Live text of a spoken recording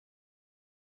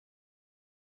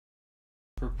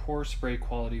For poor spray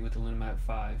quality with the Linomat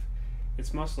 5,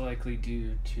 it's most likely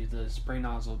due to the spray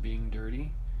nozzle being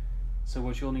dirty. So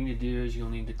what you'll need to do is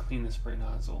you'll need to clean the spray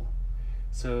nozzle.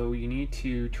 So you need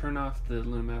to turn off the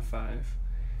Linomat 5,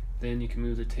 then you can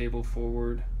move the table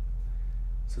forward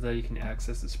so that you can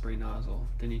access the spray nozzle.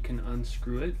 Then you can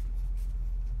unscrew it.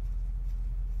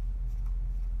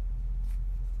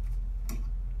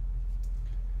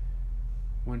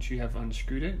 Once you have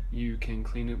unscrewed it, you can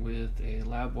clean it with a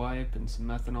lab wipe and some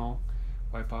methanol,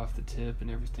 wipe off the tip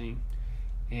and everything.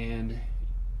 And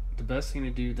the best thing to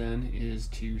do then is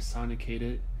to sonicate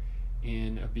it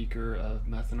in a beaker of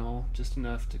methanol, just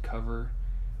enough to cover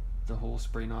the whole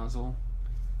spray nozzle,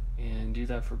 and do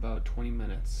that for about 20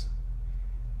 minutes.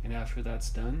 And after that's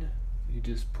done, you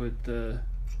just put the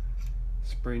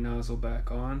spray nozzle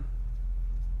back on.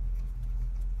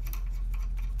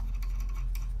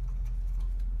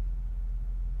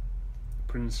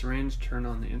 Put in the syringe, turn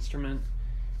on the instrument,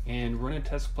 and run a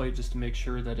test plate just to make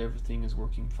sure that everything is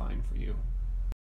working fine for you.